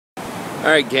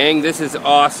Alright gang, this is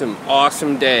awesome,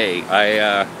 awesome day.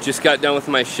 I just got done with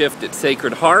my shift at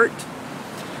Sacred Heart.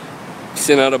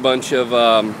 Sent out a bunch of,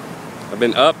 I've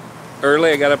been up early,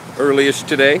 I got up early-ish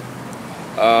today.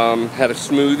 Had a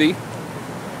smoothie,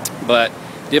 but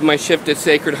did my shift at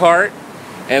Sacred Heart.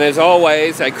 And as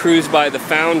always, I cruised by the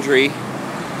Foundry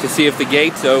to see if the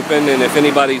gate's open and if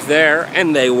anybody's there,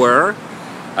 and they were.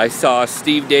 I saw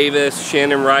Steve Davis,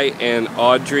 Shannon Wright, and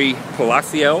Audrey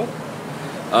Palacio.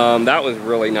 That was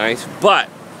really nice. But,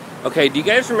 okay, do you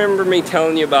guys remember me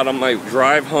telling you about on my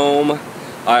drive home,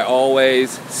 I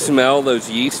always smell those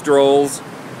yeast rolls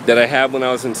that I had when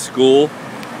I was in school,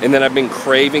 and that I've been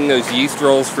craving those yeast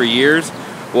rolls for years?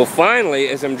 Well, finally,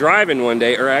 as I'm driving one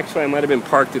day, or actually I might have been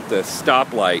parked at the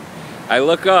stoplight, I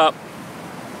look up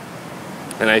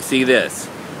and I see this,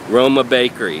 Roma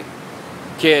Bakery.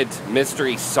 Kids,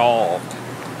 mystery solved.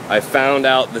 I found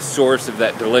out the source of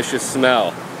that delicious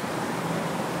smell.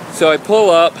 So I pull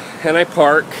up and I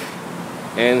park,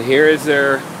 and here is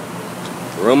their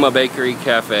Roma Bakery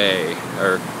Cafe,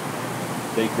 or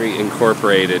Bakery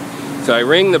Incorporated. So I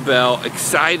ring the bell,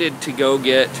 excited to go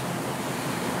get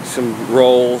some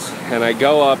rolls, and I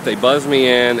go up, they buzz me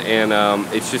in, and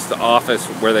it's just the office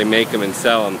where they make them and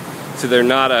sell them. So they're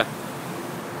not a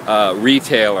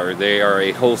retailer, they are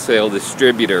a wholesale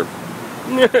distributor.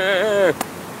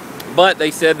 But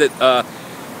they said that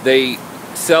they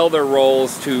sell their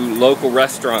rolls to local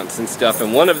restaurants and stuff,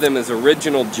 and one of them is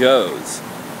Original Joe's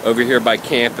over here by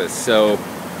campus. So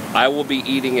I will be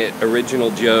eating at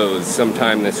Original Joe's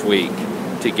sometime this week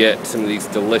to get some of these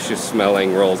delicious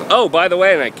smelling rolls. Oh, by the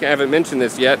way, and I haven't mentioned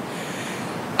this yet,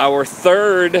 our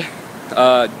third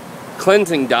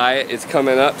cleansing diet is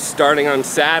coming up starting on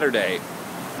Saturday.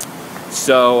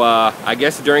 So I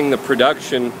guess during the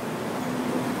pre-production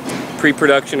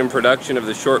and production of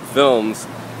the short films,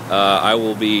 I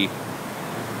will be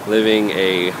living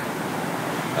a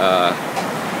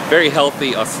very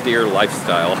healthy, austere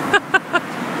lifestyle,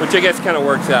 which I guess kind of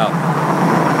works out.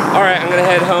 Alright, I'm going to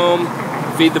head home,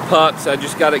 feed the pups. I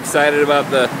just got excited about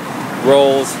the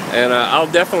rolls, and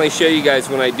I'll definitely show you guys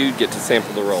when I do get to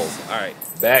sample the rolls. Alright,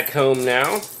 back home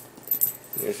now.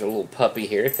 There's a little puppy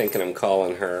here thinking I'm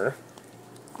calling her.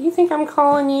 Do you think I'm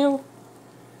calling you?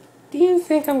 Do you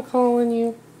think I'm calling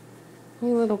you?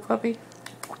 You little puppy.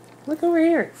 Look over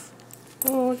here.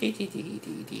 Oh, see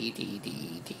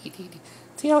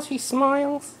how she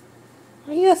smiles?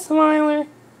 Are you a smiler?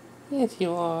 Yes,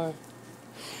 you are.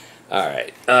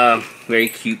 Alright, very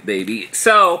cute baby.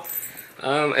 So,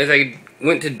 as I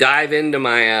went to dive into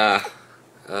my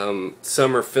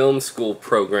summer film school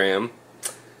program,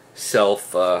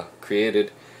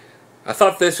 self-created, I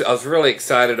was really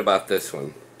excited about this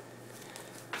one.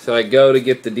 So I go to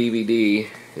get the DVD,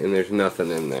 and there's nothing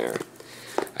in there.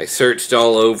 I searched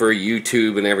all over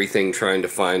YouTube and everything trying to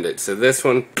find it. So this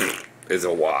one is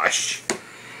a wash.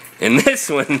 And this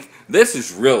one, this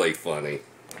is really funny.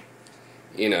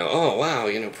 You know, oh wow,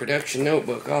 you know, production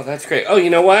notebook, oh that's great. Oh,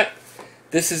 you know what?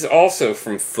 This is also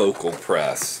from Focal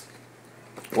Press.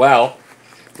 Well,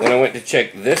 when I went to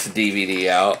check this DVD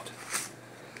out,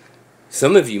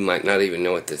 some of you might not even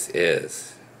know what this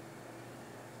is.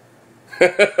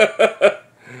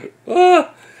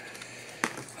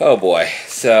 Oh boy,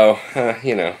 so,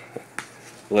 you know,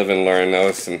 live and learn. That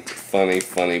was some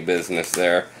funny business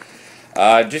there.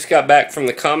 Just got back from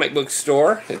the comic book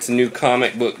store. It's a new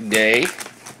comic book day.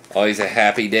 Always a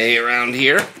happy day around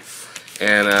here.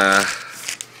 And,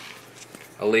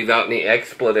 I'll leave out any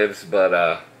expletives,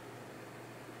 but,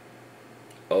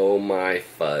 oh my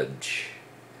fudge.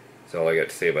 That's all I got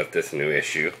to say about this new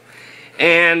issue.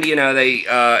 And, you know,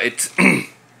 it's...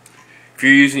 If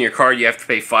you're using your card, you have to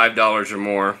pay $5 or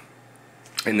more,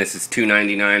 and this is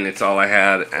 $2.99. That's all I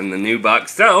had in the new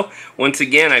box. So, once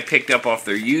again, I picked up off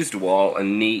their used wall a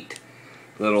neat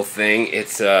little thing.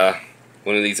 It's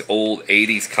one of these old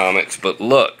 80s comics, but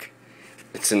look,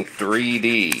 it's in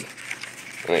 3D,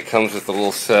 and it comes with a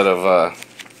little set of,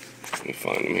 let me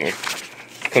find them here.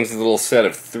 It comes with a little set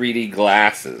of 3D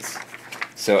glasses.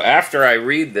 So after I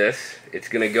read this, it's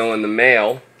going to go in the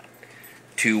mail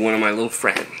to one of my little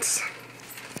friends.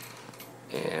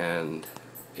 And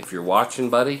if you're watching,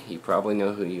 buddy, you probably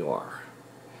know who you are.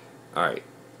 Alright,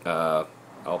 well,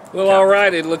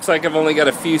 alright, it looks like I've only got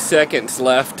a few seconds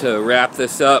left to wrap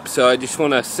this up, so I just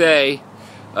want to say,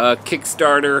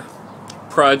 Kickstarter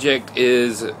project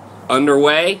is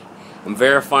underway. I'm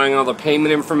verifying all the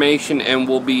payment information, and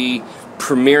we'll be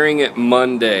premiering it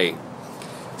Monday.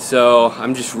 So,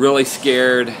 I'm just really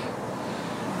scared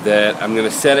that I'm going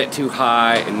to set it too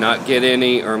high and not get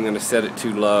any, or I'm going to set it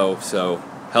too low. So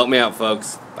help me out,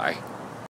 folks. Bye.